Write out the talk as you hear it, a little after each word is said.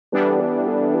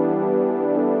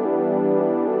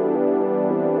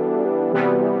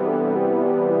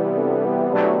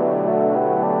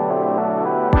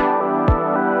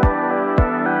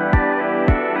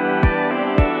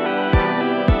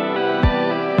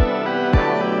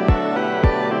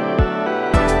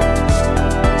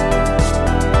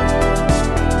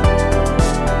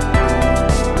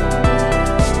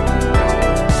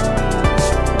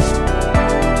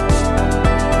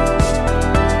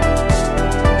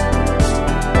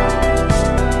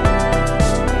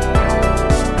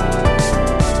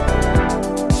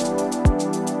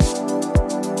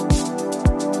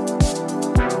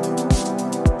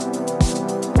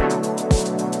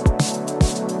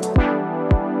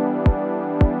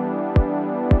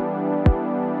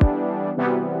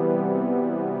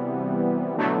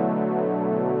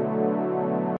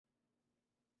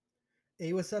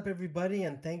what's up, everybody?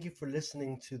 And thank you for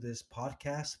listening to this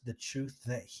podcast, The Truth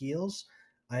That Heals.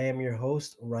 I am your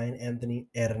host, Ryan Anthony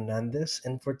Hernandez.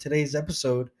 And for today's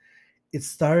episode, it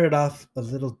started off a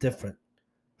little different.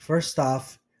 First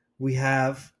off, we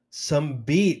have some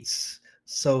beats.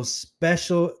 So,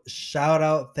 special shout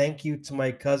out, thank you to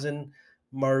my cousin,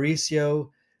 Mauricio.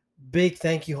 Big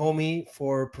thank you, homie,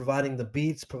 for providing the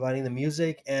beats, providing the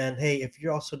music. And hey, if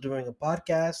you're also doing a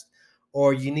podcast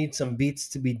or you need some beats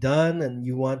to be done and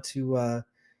you want to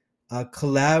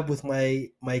collab with my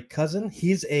cousin,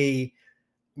 he's a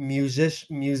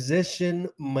musician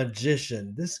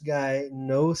magician. This guy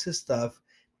knows his stuff.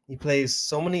 He plays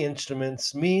so many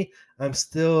instruments. Me, I'm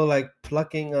still like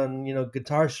plucking on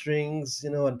guitar strings,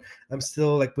 and I'm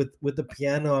still like with the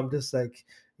piano. I'm just like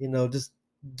just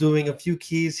doing a few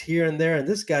keys here and there. And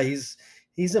this guy, he's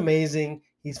amazing.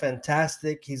 He's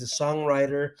fantastic. He's a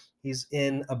songwriter. He's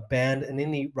in a band, an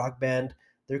indie rock band.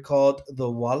 They're called the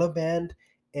Walla Band.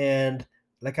 And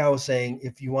like I was saying,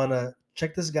 if you want to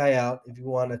check this guy out, if you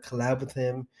want to collab with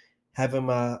him, have him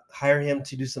hire him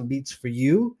to do some beats for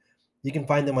you, you can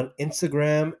find them on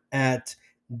Instagram at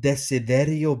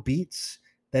Desiderio Beats.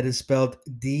 That is spelled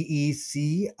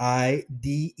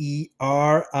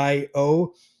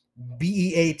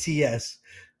DECIDERIOBEATS.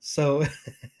 So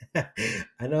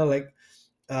I know, like,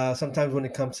 sometimes when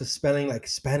it comes to spelling like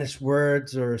Spanish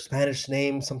words or Spanish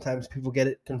names, sometimes people get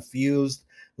it confused.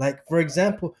 Like, for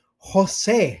example,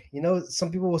 Jose.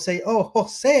 Some people will say, "Oh,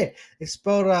 Jose." It's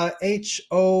spelled Hosay,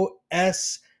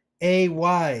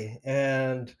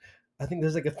 and I think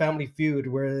there's like a Family Feud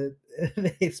where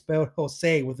they spelled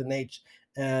Jose with an H,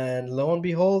 and lo and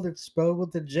behold, it's spelled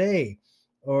with a J,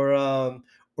 or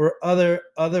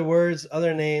other words,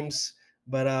 other names.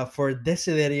 But for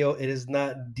Desiderio, it is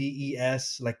not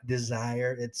DES like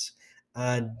desire. It's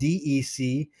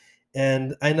DEC.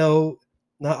 And I know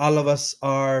not all of us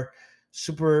are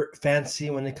super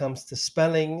fancy when it comes to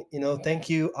spelling. Thank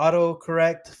you,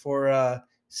 autocorrect, for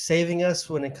saving us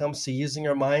when it comes to using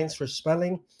our minds for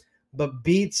spelling. But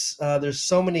beats, there's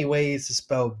so many ways to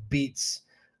spell beats.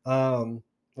 Well,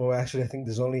 actually, I think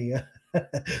there's only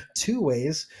two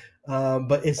ways.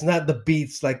 But it's not the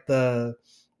beets like the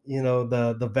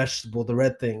vegetable, the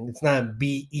red thing. It's not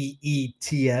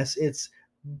BEETS. It's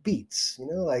beets.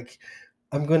 Like,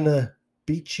 I'm gonna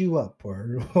beat you up,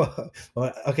 or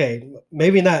okay,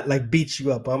 maybe not like beat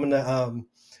you up. I'm gonna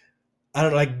I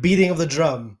don't know, like beating of the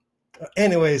drum.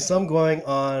 Anyways, so I'm going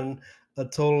on a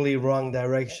totally wrong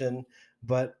direction.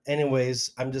 But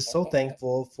anyways, I'm just so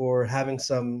thankful for having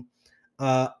some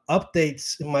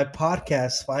updates in my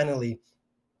podcast finally.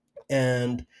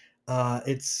 And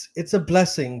it's a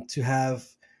blessing to have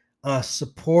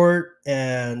support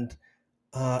and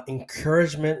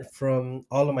encouragement from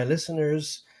all of my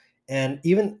listeners. And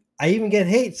I even get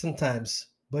hate sometimes,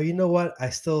 but you know what, I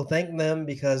still thank them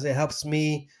because it helps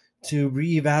me to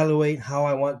reevaluate how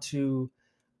I want to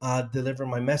deliver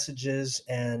my messages.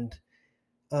 And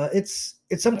it's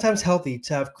sometimes healthy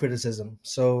to have criticism.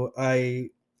 So I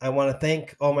want to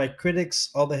thank all my critics,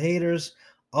 all the haters,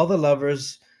 all the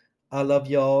lovers. I love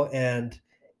y'all, and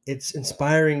it's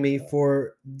inspiring me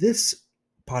for this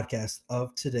podcast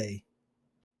of today.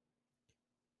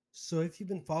 So, if you've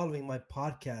been following my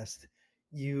podcast,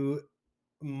 you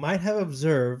might have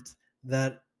observed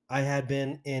that I had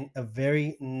been in a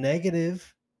very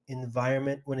negative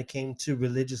environment when it came to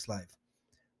religious life.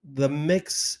 The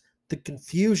mix, the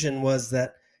confusion was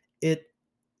that it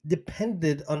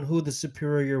depended on who the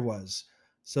superior was.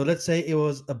 So, let's say it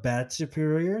was a bad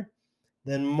superior,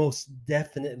 then most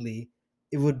definitely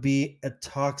it would be a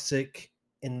toxic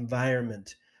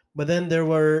environment. But then there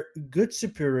were good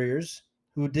superiors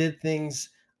who did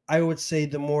things, I would say,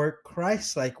 the more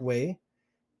Christ like way,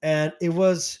 and it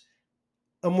was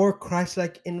a more Christ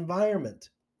like environment.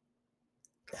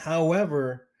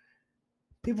 However,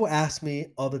 people ask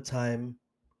me all the time,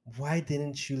 why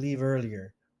didn't you leave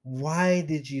earlier? Why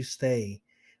did you stay?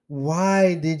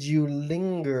 Why did you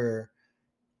linger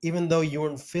even though you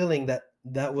weren't feeling that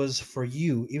that was for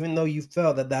you, even though you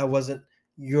felt that that wasn't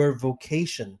your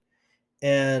vocation?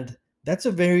 And that's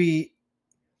a very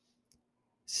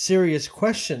serious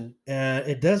question, and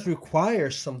it does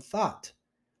require some thought,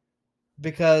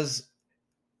 because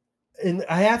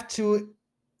I have to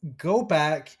go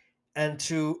back and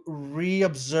to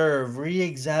reobserve,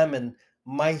 re-examine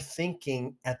my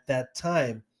thinking at that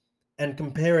time and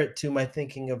compare it to my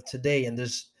thinking of today. And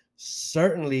there's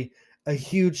certainly a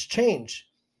huge change.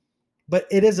 But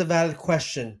it is a valid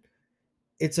question.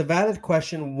 It's a valid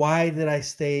question. Why did I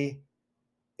stay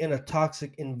in a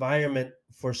toxic environment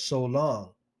for so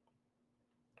long?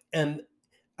 And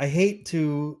I hate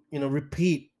to,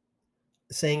 repeat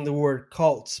saying the word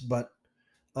cults, but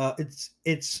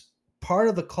it's part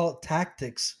of the cult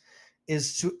tactics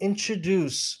is to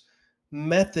introduce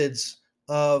methods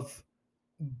of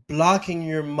blocking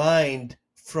your mind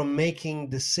from making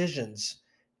decisions,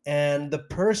 and the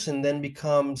person then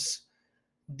becomes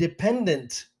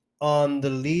dependent on the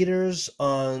leaders,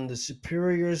 on the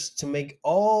superiors to make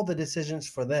all the decisions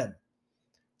for them.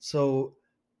 So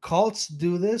cults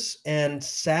do this, and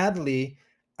sadly,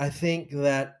 I think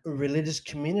that religious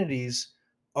communities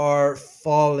are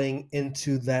falling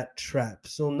into that trap.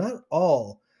 So not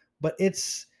all, but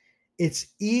it's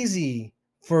easy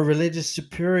for religious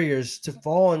superiors to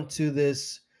fall into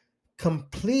this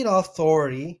complete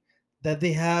authority that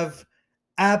they have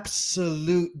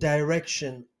absolute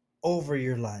direction over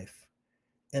your life.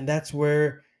 And that's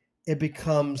where it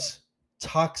becomes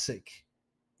toxic,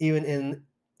 even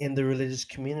in the religious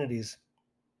communities.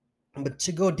 But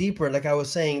to go deeper, like I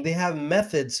was saying, they have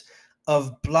methods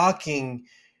of blocking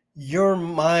your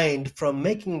mind from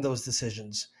making those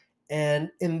decisions. And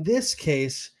in this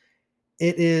case,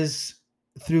 it is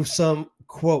through some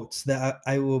quotes that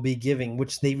I will be giving,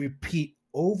 which they repeat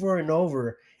over and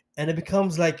over, and it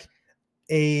becomes like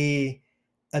a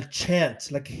a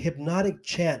chant, like a hypnotic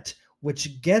chant,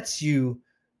 which gets you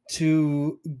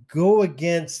to go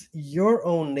against your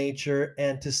own nature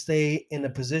and to stay in a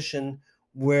position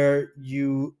where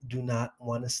you do not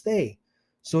want to stay.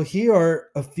 So here are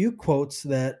a few quotes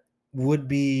that would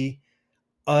be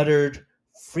uttered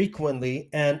frequently,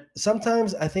 and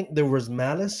sometimes I think there was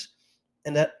malice,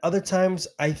 and at other times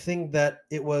I think that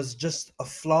it was just a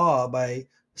flaw by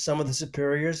some of the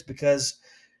superiors, because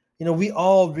we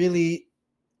all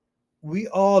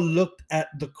looked at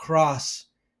the cross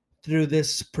through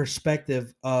this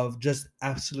perspective of just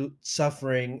absolute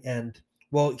suffering. And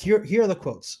well, here are the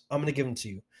quotes. I'm going to give them to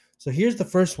you. So here's the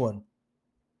first one.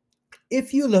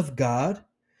 If you love God,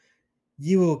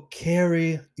 you will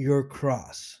carry your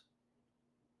cross.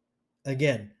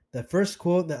 Again, the first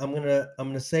quote that I'm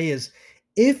going to say is,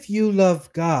 if you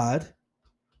love God,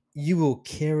 you will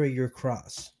carry your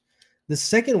cross. The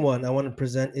second one I want to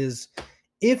present is,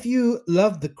 if you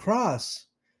love the cross,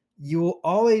 you will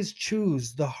always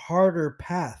choose the harder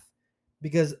path,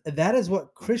 because that is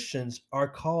what Christians are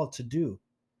called to do.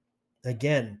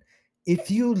 Again,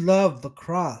 if you love the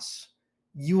cross,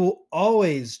 you will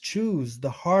always choose the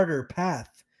harder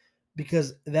path,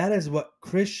 because that is what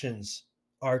Christians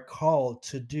are called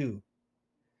to do.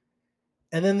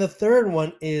 And then the third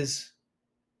one is,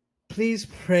 please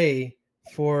pray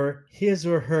for his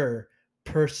or her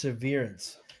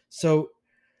perseverance. So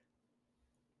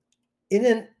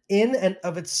in and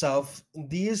of itself,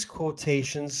 these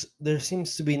quotations, there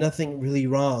seems to be nothing really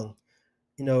wrong.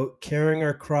 Carrying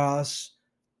our cross,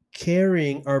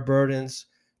 carrying our burdens,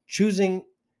 choosing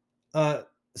uh,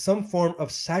 some form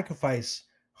of sacrifice,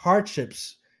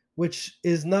 hardships, which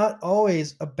is not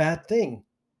always a bad thing.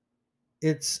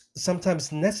 It's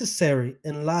sometimes necessary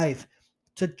in life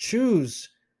to choose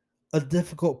a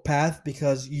difficult path,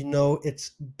 because you know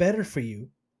it's better for you,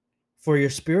 for your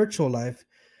spiritual life.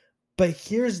 But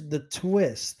here's the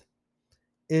twist,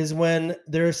 is when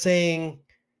they're saying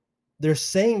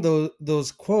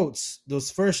those quotes, those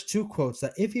first two quotes,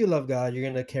 that if you love God, you're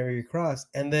going to carry your cross,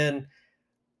 and then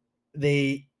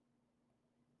they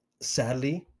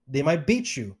sadly they might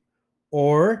beat you,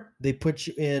 or they put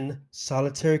you in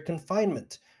solitary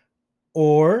confinement,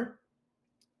 or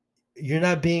you're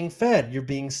not being fed, you're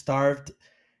being starved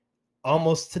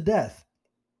almost to death.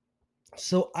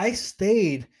 So I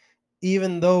stayed,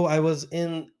 even though I was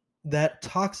in that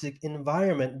toxic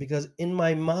environment, because in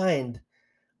my mind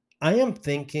I am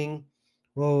thinking,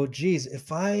 well, geez,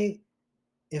 if I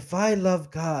love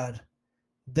God,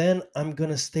 then I'm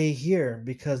gonna stay here,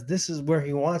 because this is where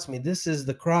He wants me. This is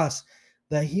the cross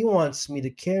that He wants me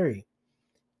to carry.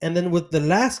 And then with the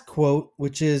last quote,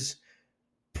 which is,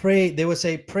 pray, they would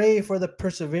say, pray for the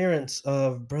perseverance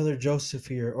of Brother Joseph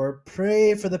here, or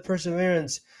pray for the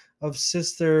perseverance of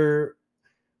Sister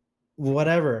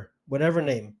whatever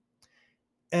name.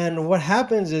 And what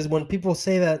happens is, when people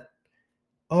say that,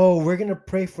 oh, we're gonna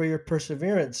pray for your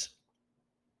perseverance,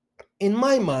 in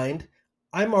my mind,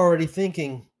 I'm already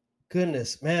thinking,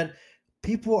 goodness, man,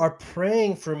 people are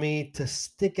praying for me to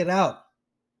stick it out.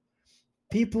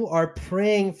 People are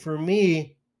praying for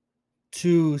me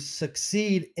to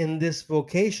succeed in this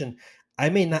vocation. I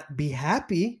may not be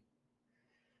happy.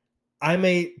 I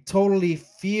may totally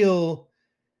feel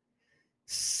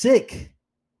sick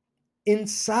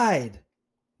inside,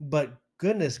 but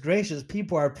goodness gracious,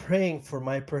 people are praying for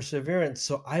my perseverance.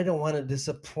 So I don't want to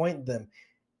disappoint them.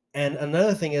 And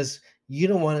another thing is, you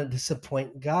don't want to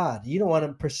disappoint God. You don't want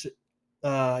to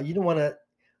you don't want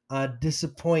to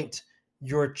disappoint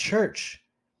your church,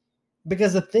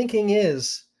 because the thinking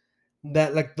is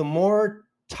that like the more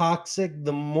toxic,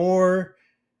 the more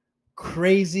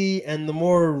crazy, and the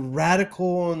more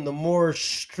radical, and the more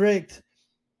strict,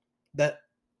 that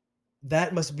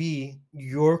that must be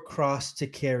your cross to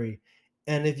carry.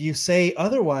 And if you say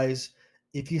otherwise,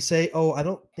 if you say, "Oh, I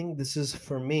don't think this is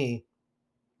for me,"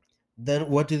 then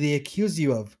what do they accuse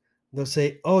you of? They'll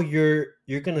say, "Oh, you're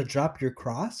going to drop your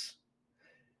cross?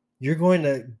 You're going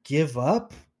to give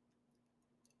up?"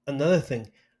 Another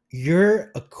thing,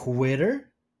 "You're a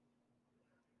quitter?"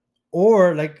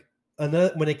 Or like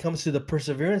another, when it comes to the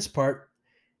perseverance part,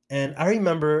 and I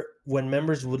remember when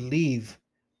members would leave,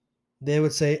 they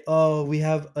would say, "Oh, we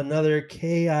have another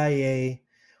KIA.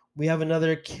 We have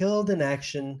another killed in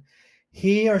action.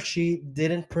 He or she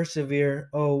didn't persevere.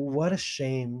 Oh, what a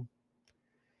shame."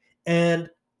 And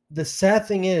the sad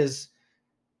thing is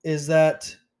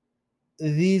that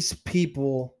these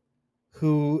people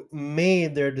who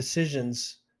made their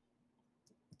decisions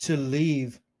to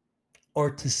leave or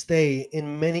to stay,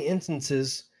 in many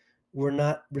instances, were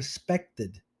not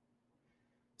respected.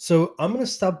 So I'm going to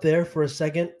stop there for a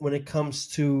second when it comes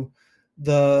to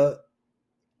the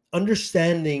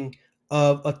understanding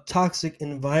of a toxic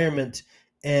environment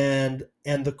and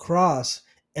the cross,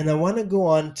 and I want to go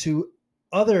on to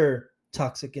other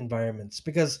toxic environments,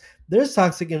 because there's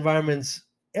toxic environments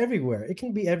everywhere. It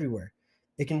can be everywhere.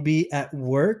 It can be at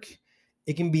work,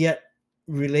 it can be at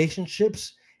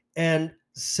relationships, and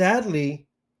sadly,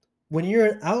 when you're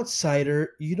an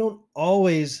outsider, you don't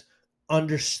always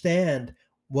understand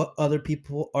what other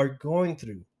people are going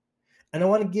through. And I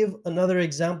want to give another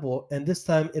example, and this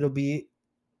time it'll be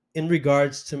in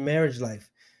regards to marriage life.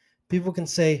 People can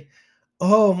say,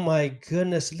 "Oh my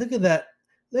goodness, look at that.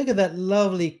 Look at that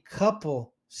lovely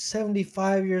couple.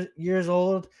 75 years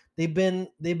old. They've been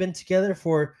together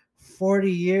for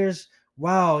 40 years.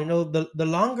 Wow, the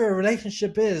longer a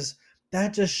relationship is,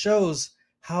 that just shows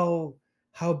how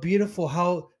beautiful,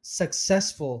 how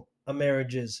successful a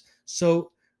marriage is."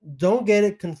 So don't get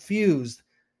it confused.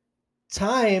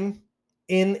 Time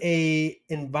in a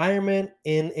environment,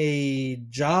 in a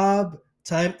job,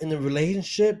 time in a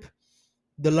relationship,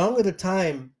 the longer the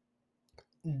time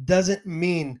doesn't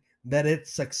mean that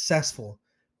it's successful,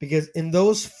 because in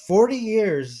those 40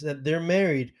 years that they're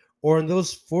married, or in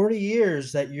those 40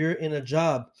 years that you're in a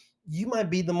job, you might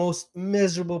be the most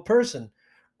miserable person.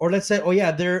 Or let's say, oh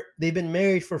yeah, they've been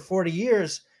married for 40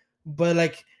 years, but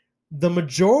like the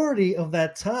majority of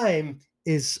that time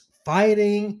is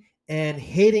fighting and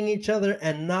hating each other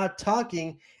and not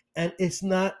talking, and it's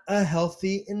not a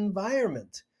healthy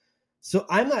environment. So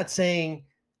I'm not saying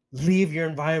leave your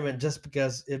environment just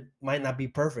because it might not be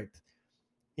perfect.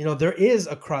 There is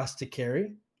a cross to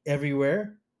carry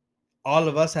everywhere. All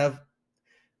of us have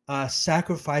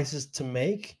sacrifices to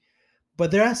make, but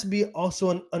there has to be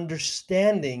also an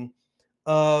understanding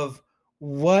of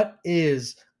what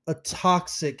is a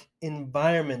toxic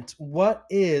environment, what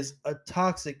is a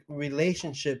toxic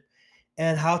relationship,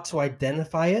 and how to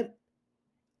identify it,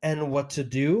 and what to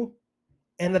do,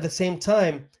 and at the same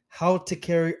time, how to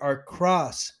carry our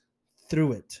cross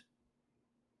through it.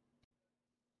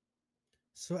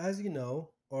 So, as you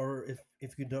know, or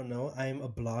if you don't know, I'm a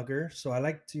blogger. So, I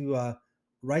like to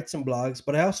write some blogs,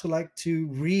 but I also like to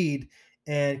read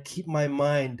and keep my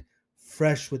mind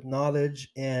fresh with knowledge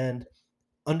and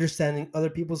understanding other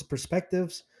people's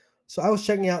perspectives. So, I was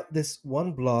checking out this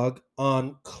one blog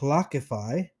on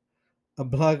Clockify, a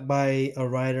blog by a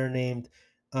writer named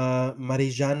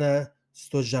Marijana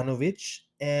Stojanovic,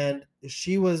 and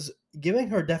she was giving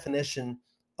her definition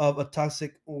of a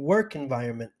toxic work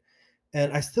environment.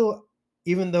 And I still,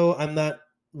 even though I'm not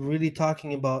really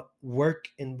talking about work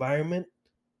environment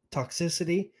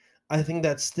toxicity, I think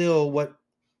that's still what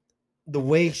the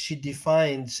way she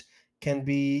defines can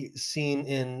be seen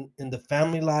in the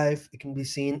family life. It can be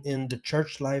seen in the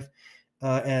church life,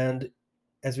 and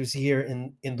as we see here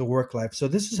in the work life. So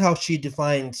this is how she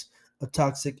defines a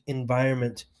toxic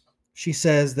environment. She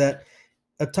says that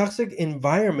a toxic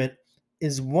environment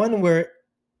is one where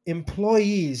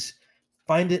employees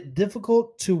find it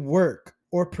difficult to work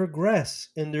or progress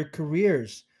in their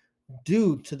careers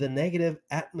due to the negative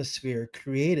atmosphere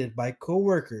created by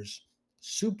coworkers,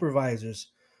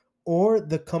 supervisors, or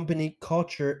the company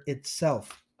culture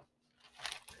itself.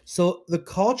 So the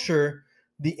culture,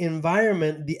 the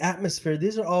environment, the atmosphere,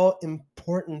 these are all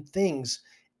important things.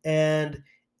 And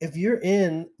if you're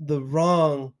in the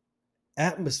wrong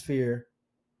atmosphere,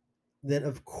 then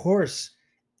of course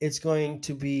it's going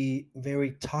to be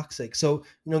very toxic. So,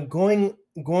 going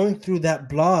through that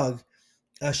blog,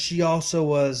 she also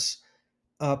was.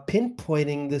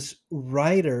 pinpointing this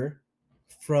writer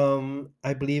from,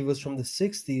 I believe it was from the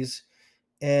 60s,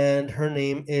 and her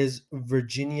name is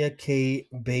Virginia K.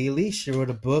 Bailey. She wrote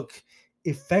a book,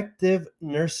 Effective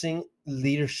Nursing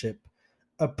Leadership,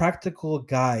 a practical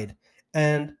guide.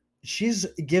 And she's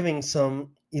giving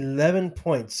some 11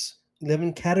 points,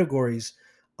 11 categories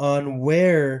on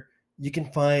where you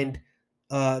can find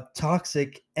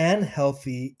toxic and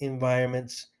healthy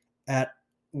environments at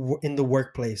in the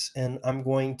workplace. And I'm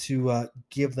going to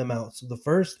give them out. So the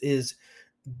first is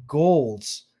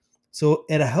goals. So,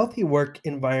 at a healthy work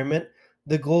environment,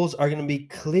 the goals are going to be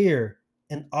clear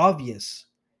and obvious.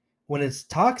 When it's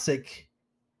toxic,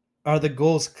 are the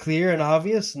goals clear and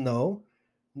obvious? No,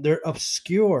 they're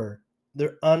obscure,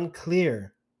 they're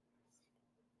unclear.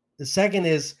 The second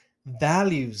is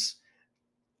values,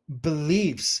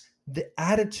 beliefs, the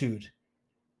attitude.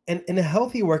 And in a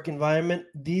healthy work environment,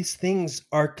 these things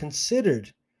are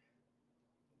considered.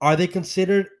 Are they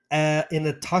considered in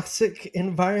a toxic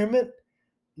environment?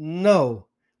 No,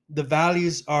 the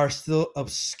values are still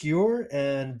obscure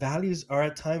and values are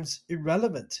at times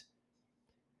irrelevant.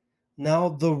 Now,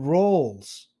 the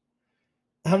roles.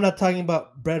 I'm not talking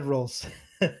about bread rolls.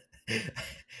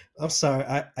 I'm sorry.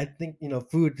 I think,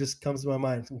 food just comes to my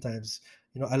mind sometimes.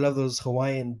 I love those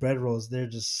Hawaiian bread rolls. They're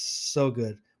just so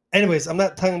good. Anyways, I'm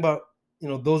not talking about,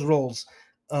 those roles.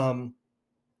 Um,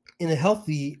 in a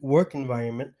healthy work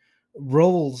environment,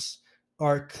 roles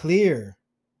are clear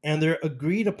and they're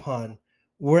agreed upon,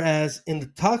 whereas in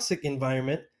the toxic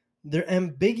environment, they're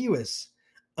ambiguous,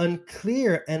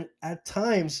 unclear, and at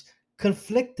times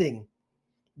conflicting.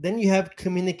 Then you have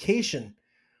communication.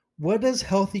 What does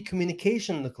healthy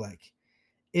communication look like?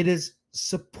 It is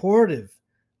supportive,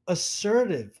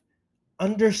 assertive,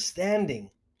 understanding.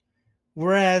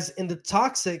 Whereas in the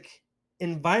toxic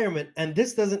environment, and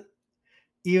this doesn't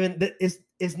even that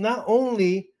is not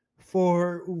only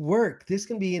for work. This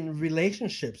can be in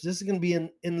relationships. This is going to be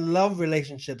in love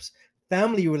relationships,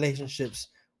 family relationships.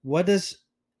 What does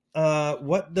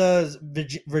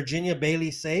Virginia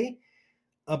Bailey say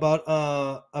about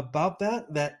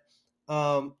that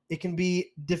it can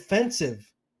be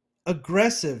defensive,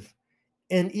 aggressive,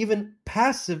 and even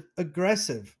passive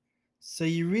aggressive. So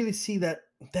you really see that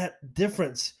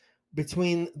difference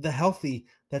between the healthy,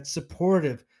 that's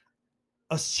supportive,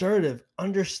 assertive,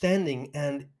 understanding,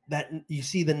 and that you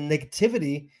see the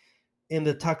negativity in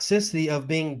the toxicity of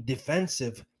being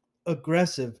defensive,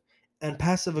 aggressive, and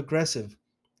passive aggressive.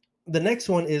 The next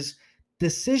one is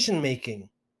decision making.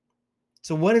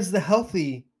 So, what is the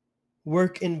healthy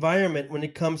work environment when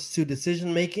it comes to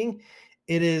decision making?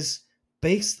 It is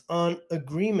based on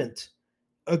agreement,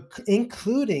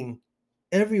 including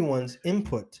everyone's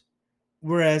input.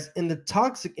 Whereas in the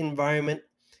toxic environment,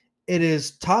 it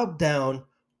is top down,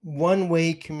 one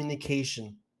way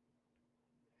communication.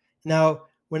 Now,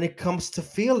 when it comes to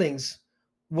feelings,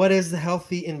 what is the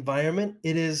healthy environment?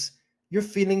 It is your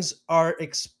feelings are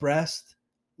expressed,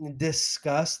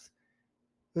 discussed,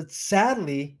 but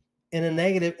sadly, in a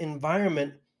negative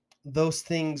environment, those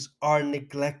things are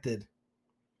neglected.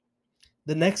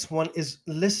 The next one is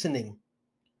listening.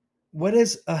 What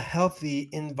is a healthy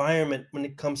environment when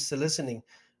it comes to listening?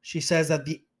 She says that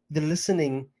the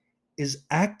listening is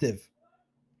active,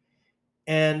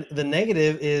 and the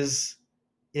negative is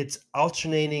it's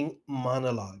alternating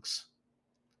monologues.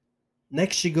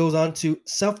 Next, she goes on to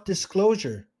self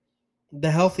disclosure.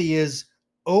 The healthy is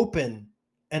open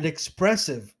and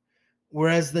expressive,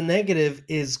 whereas the negative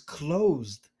is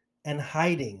closed and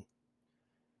hiding.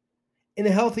 In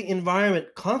a healthy environment,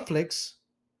 conflicts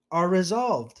are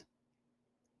resolved.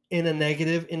 In a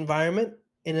negative environment,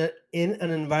 in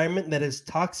an environment that is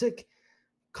toxic,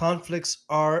 conflicts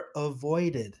are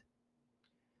avoided.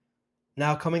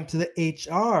 Now, coming to the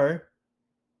HR,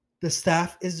 the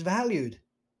staff is valued.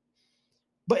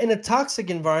 But in a toxic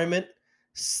environment,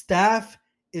 staff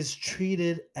is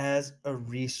treated as a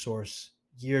resource.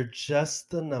 You're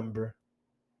just a number.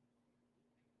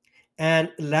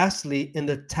 And lastly, in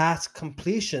the task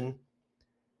completion,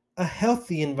 a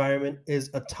healthy environment is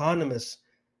autonomous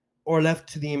or left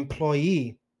to the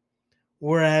employee,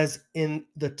 whereas in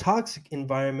the toxic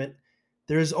environment,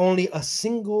 there is only a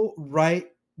single right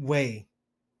way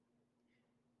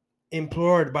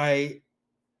implored by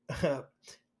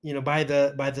by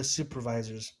the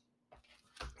supervisors.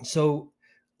 So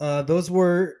those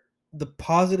were the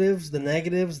positives, the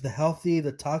negatives, the healthy,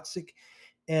 the toxic,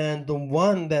 and the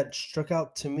one that struck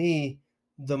out to me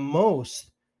the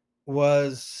most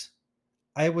was,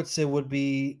 I would say, would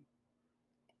be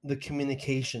the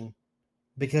communication,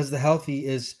 because the healthy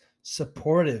is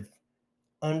supportive,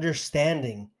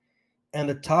 understanding, and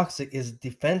the toxic is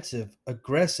defensive,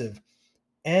 aggressive,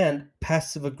 and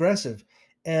passive aggressive.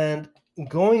 And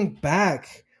going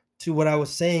back to what I was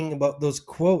saying about those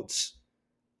quotes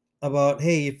about,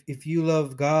 hey, if you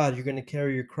love God, you're going to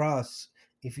carry your cross.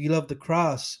 If you love the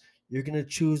cross, you're going to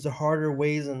choose the harder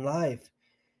ways in life.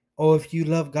 Oh, if you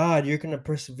love God, you're going to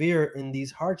persevere in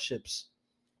these hardships.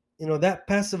 That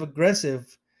passive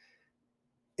aggressive,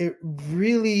 it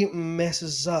really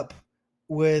messes up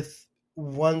with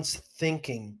one's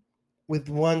thinking, with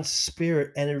one's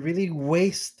spirit, and it really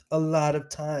wastes a lot of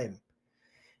time.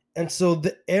 And so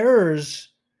the errors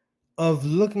of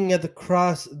looking at the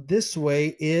cross this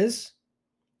way is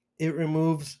it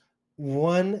removes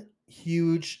one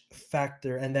huge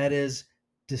factor, and that is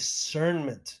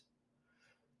discernment.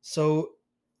 So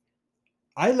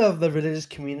I love the religious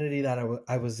community that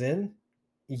I was in.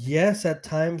 Yes, at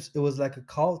times it was like a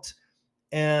cult,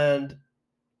 and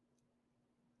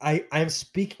I'm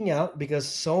speaking out because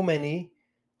so many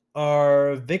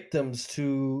are victims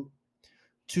to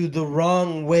the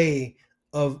wrong way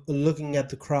of looking at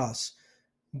the cross.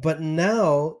 But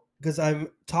now, because I'm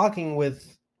talking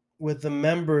with the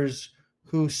members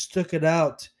who stuck it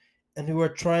out and who are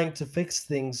trying to fix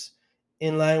things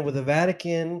in line with the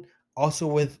Vatican, also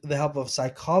with the help of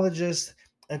psychologists,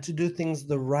 and to do things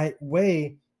the right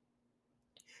way,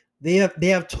 they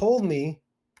have told me,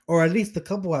 or at least a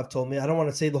couple have told me, I don't want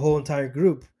to say the whole entire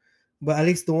group, but at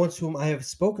least the ones whom I have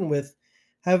spoken with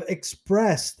have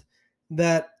expressed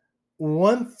that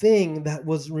one thing that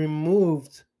was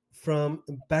removed from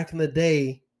back in the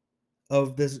day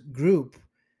of this group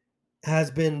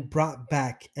has been brought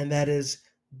back, and that is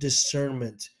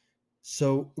discernment.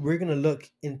 So we're going to look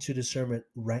into discernment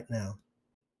right now.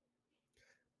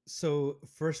 So,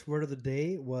 first word of the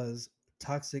day was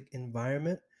toxic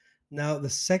environment. Now, the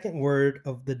second word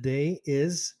of the day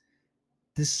is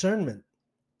discernment.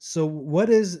 So, what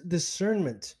is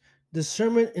discernment?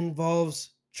 Discernment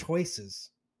involves choices,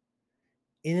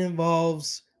 it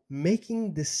involves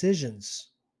making decisions.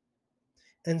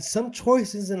 And some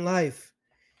choices in life,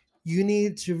 you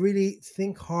need to really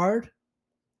think hard,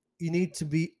 you need to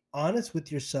be honest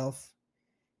with yourself,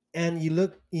 and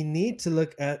you need to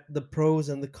look at the pros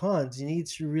and the cons. You need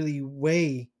to really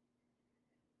weigh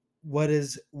what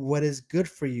is good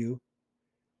for you.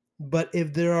 But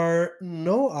if there are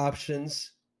no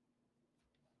options,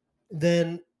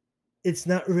 then it's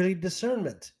not really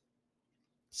discernment.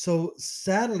 So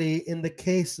sadly, in the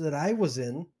case that I was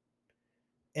in,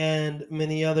 and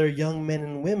many other young men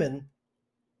and women,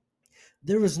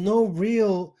 there was no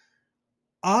real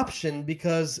option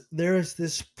because there is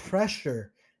this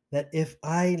pressure that if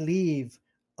I leave,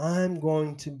 I'm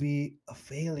going to be a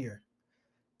failure.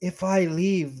 If I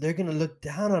leave, they're going to look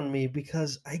down on me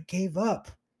because I gave up.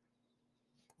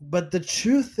 But the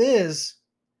truth is,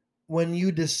 when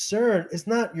you discern, it's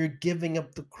not you're giving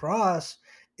up the cross,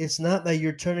 it's not that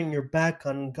you're turning your back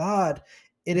on God.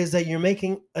 It is that you're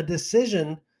making a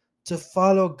decision to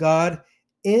follow God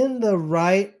in the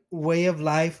right way of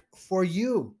life for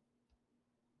you.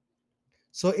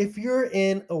 So if you're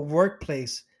in a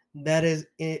workplace that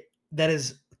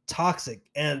is toxic,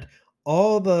 and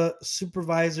all the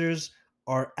supervisors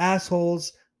are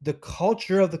assholes, the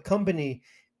culture of the company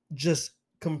just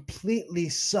completely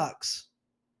sucks,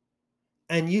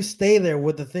 and you stay there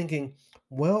with the thinking,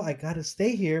 well, I got to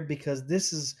stay here because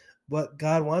this is what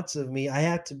God wants of me. I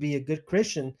have to be a good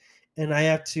Christian, and I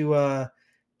have to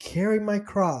carry my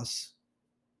cross.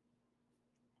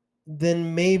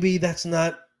 Then maybe that's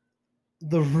not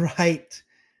the right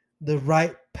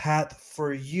path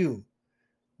for you,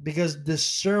 because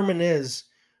discernment is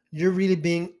you're really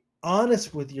being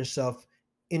honest with yourself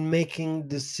in making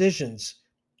decisions.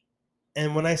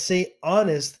 And when I say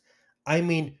honest, I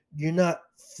mean you're not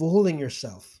fooling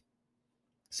yourself.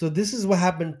 So this is what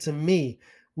happened to me.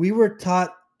 We were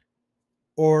taught,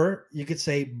 or you could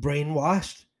say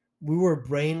brainwashed. We were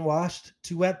brainwashed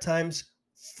to at times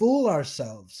fool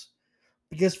ourselves,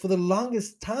 because for the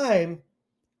longest time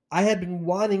I had been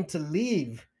wanting to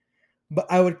leave, but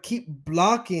I would keep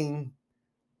blocking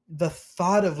the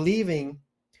thought of leaving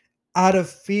out of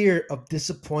fear of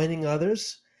disappointing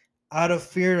others, out of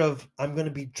fear of I'm going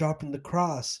to be dropping the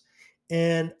cross.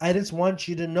 And I just want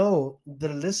you to know, the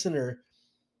listener,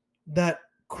 that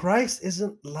Christ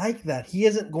isn't like that. He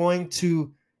isn't going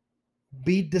to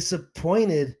be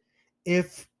disappointed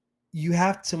if you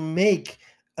have to make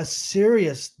a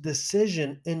serious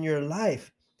decision in your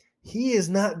life. He is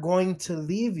not going to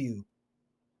leave you.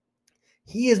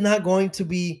 He is not going to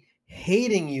be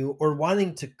hating you or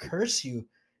wanting to curse you,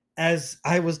 as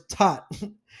I was taught.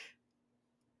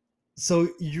 So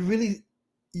you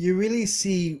really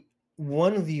see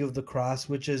one view of the cross,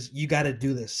 which is you got to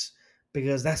do this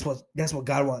because that's what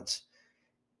God wants.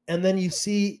 And then you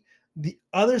see the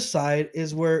other side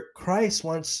is where Christ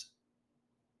wants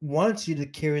you to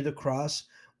carry the cross,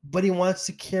 but he wants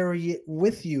to carry it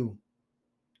with you.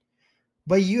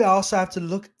 But you also have to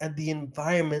look at the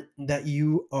environment that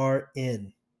you are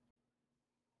in.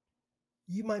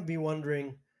 You might be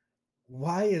wondering,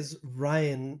 why is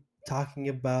Ryan talking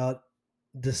about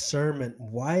discernment?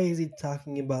 Why is he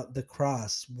talking about the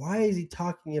cross? Why is he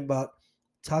talking about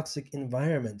toxic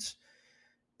environments?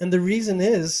 And the reason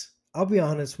is, I'll be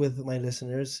honest with my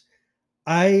listeners,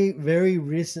 I very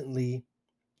recently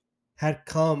had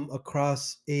come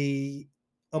across a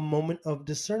moment of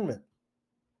discernment.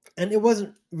 And it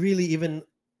wasn't really even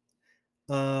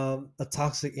a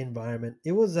toxic environment.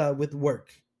 It was with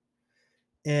work.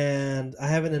 And I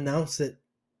haven't announced it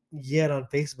yet on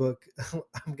Facebook.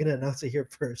 I'm going to announce it here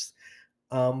first.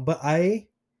 But I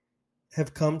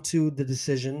have come to the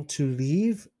decision to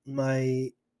leave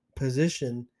my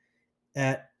position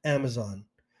at Amazon.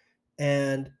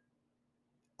 And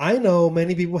I know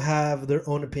many people have their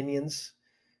own opinions,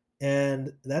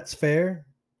 and that's fair.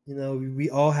 You know, we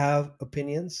all have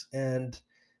opinions, and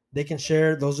they can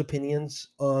share those opinions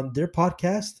on their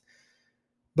podcast.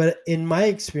 But in my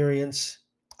experience,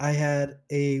 I had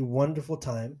a wonderful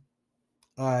time.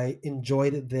 I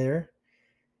enjoyed it there.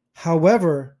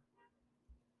 However,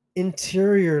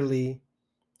 interiorly,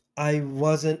 I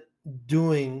wasn't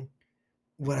doing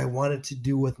what I wanted to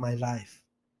do with my life.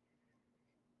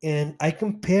 And I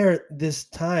compare this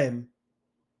time,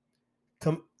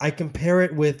 I compare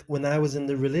it with when I was in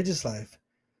the religious life.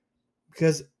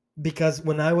 Because because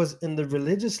when I was in the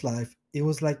religious life, it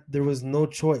was like there was no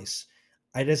choice.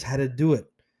 I just had to do it.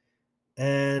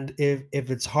 And if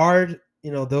it's hard,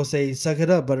 they'll say, suck it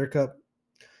up, buttercup.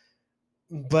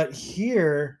 But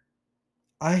here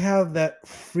I have that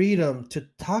freedom to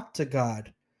talk to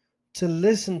God, to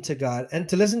listen to God, and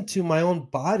to listen to my own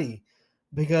body.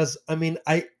 Because I mean,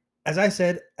 as I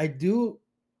said, I do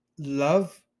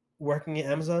love working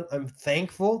at Amazon. I'm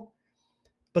thankful.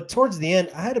 But towards the end,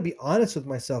 I had to be honest with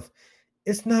myself.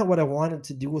 It's not what I wanted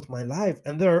to do with my life.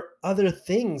 And there are other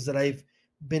things that I've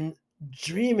been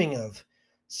dreaming of.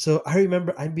 So I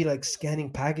remember I'd be like scanning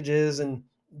packages and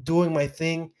doing my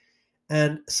thing.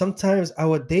 And sometimes I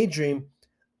would daydream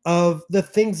of the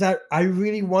things that I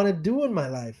really want to do in my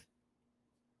life.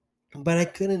 But I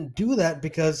couldn't do that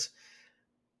because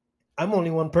I'm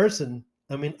only one person.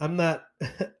 I mean, I'm not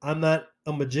I'm not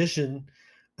a magician.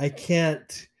 I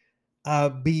can't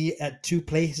be at two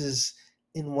places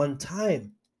in one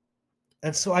time.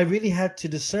 And so I really had to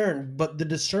discern. But the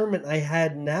discernment I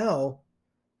had now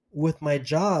with my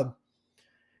job,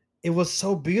 it was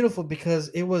so beautiful because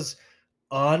it was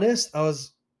honest. I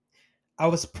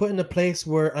was put in a place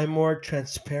where I'm more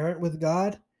transparent with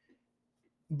God.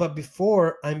 But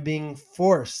before, I'm being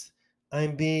forced,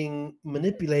 I'm being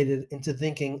manipulated into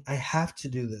thinking I have to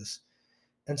do this.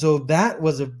 And so that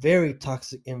was a very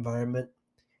toxic environment.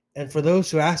 And for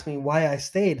those who ask me why I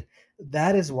stayed,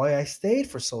 that is why I stayed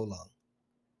for so long.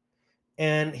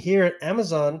 And here at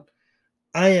Amazon,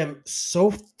 I am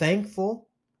so thankful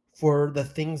for the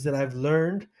things that I've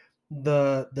learned,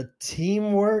 the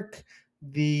teamwork,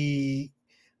 the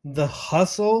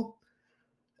hustle.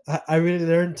 I really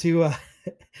learned to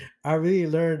I really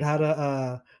learned how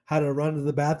to run to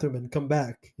the bathroom and come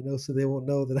back, so they won't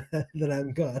know that that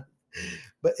I'm gone.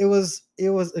 But it was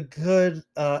a good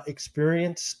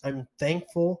experience. I'm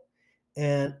thankful,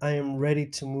 and I am ready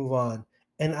to move on.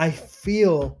 And I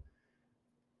feel,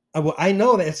 well, I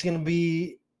know that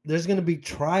there's gonna be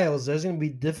trials, there's gonna be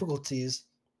difficulties,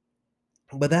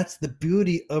 but that's the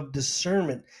beauty of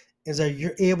discernment, is that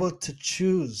you're able to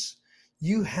choose.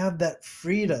 You have that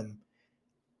freedom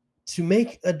to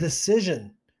make a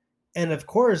decision. And of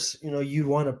course, you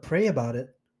want to pray about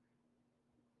it,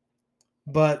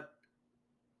 but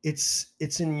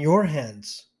it's in your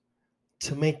hands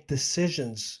to make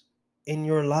decisions in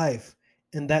your life,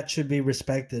 and that should be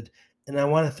respected. And I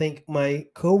want to thank my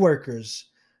coworkers,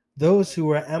 those who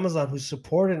were at Amazon, who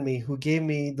supported me, who gave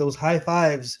me those high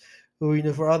fives,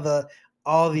 who, for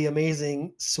all the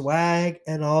amazing swag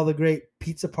and all the great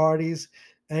pizza parties.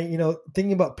 And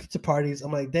thinking about pizza parties,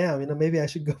 I'm like, damn, maybe I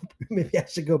should go, maybe I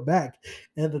should go back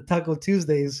and the Taco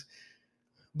Tuesdays.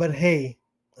 But hey,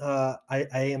 I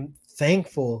am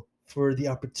thankful for the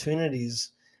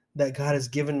opportunities that God has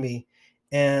given me.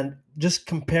 And just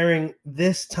comparing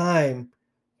this time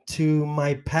to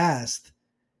my past,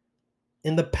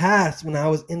 in the past, when I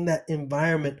was in that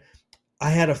environment, I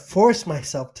had to force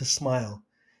myself to smile.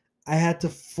 I had to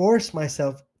force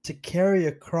myself to carry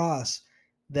a cross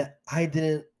that I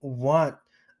didn't want,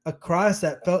 a cross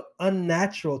that felt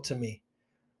unnatural to me.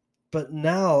 But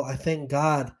now I thank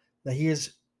God that He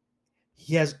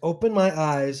has opened my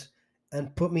eyes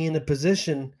and put me in a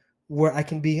position where I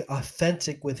can be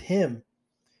authentic with Him,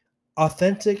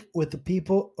 authentic with the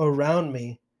people around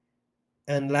me,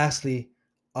 and lastly,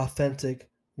 authentic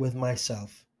with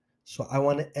myself. So I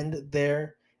want to end it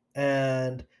there,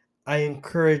 and I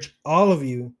encourage all of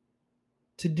you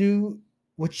to do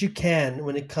what you can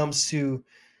when it comes to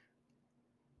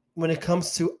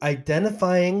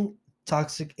identifying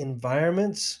toxic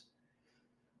environments.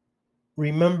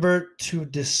 Remember to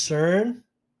discern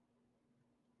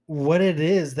what it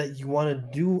is that you want to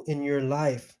do in your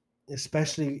life,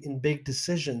 especially in big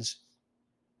decisions.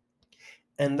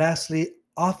 And lastly,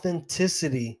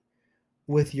 authenticity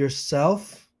with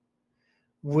yourself,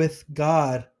 with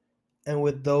God, and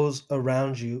with those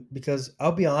around you. Because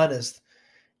I'll be honest,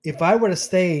 if I were to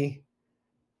stay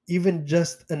even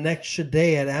just an extra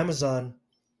day at Amazon,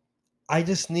 I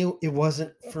just knew it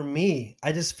wasn't for me.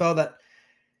 I just felt that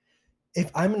if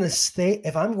I'm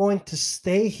going to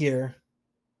stay here,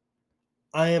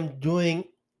 I am doing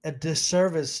a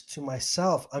disservice to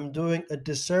myself. I'm doing a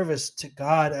disservice to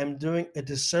God. I'm doing a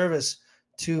disservice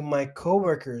to my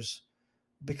coworkers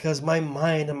because my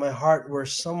mind and my heart were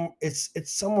it's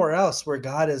somewhere else where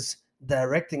God is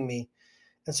directing me.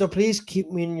 And so please keep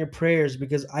me in your prayers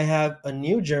because I have a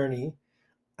new journey.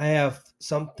 I have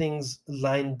some things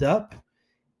lined up,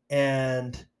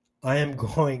 and I am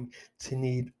going to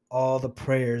need all the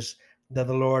prayers that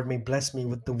the Lord may bless me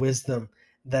with the wisdom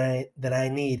that I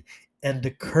need and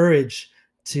the courage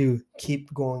to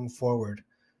keep going forward.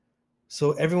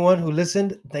 So everyone who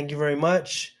listened, thank you very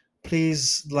much.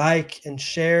 Please like and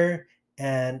share,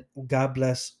 and God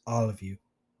bless all of you.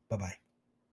 Bye-bye.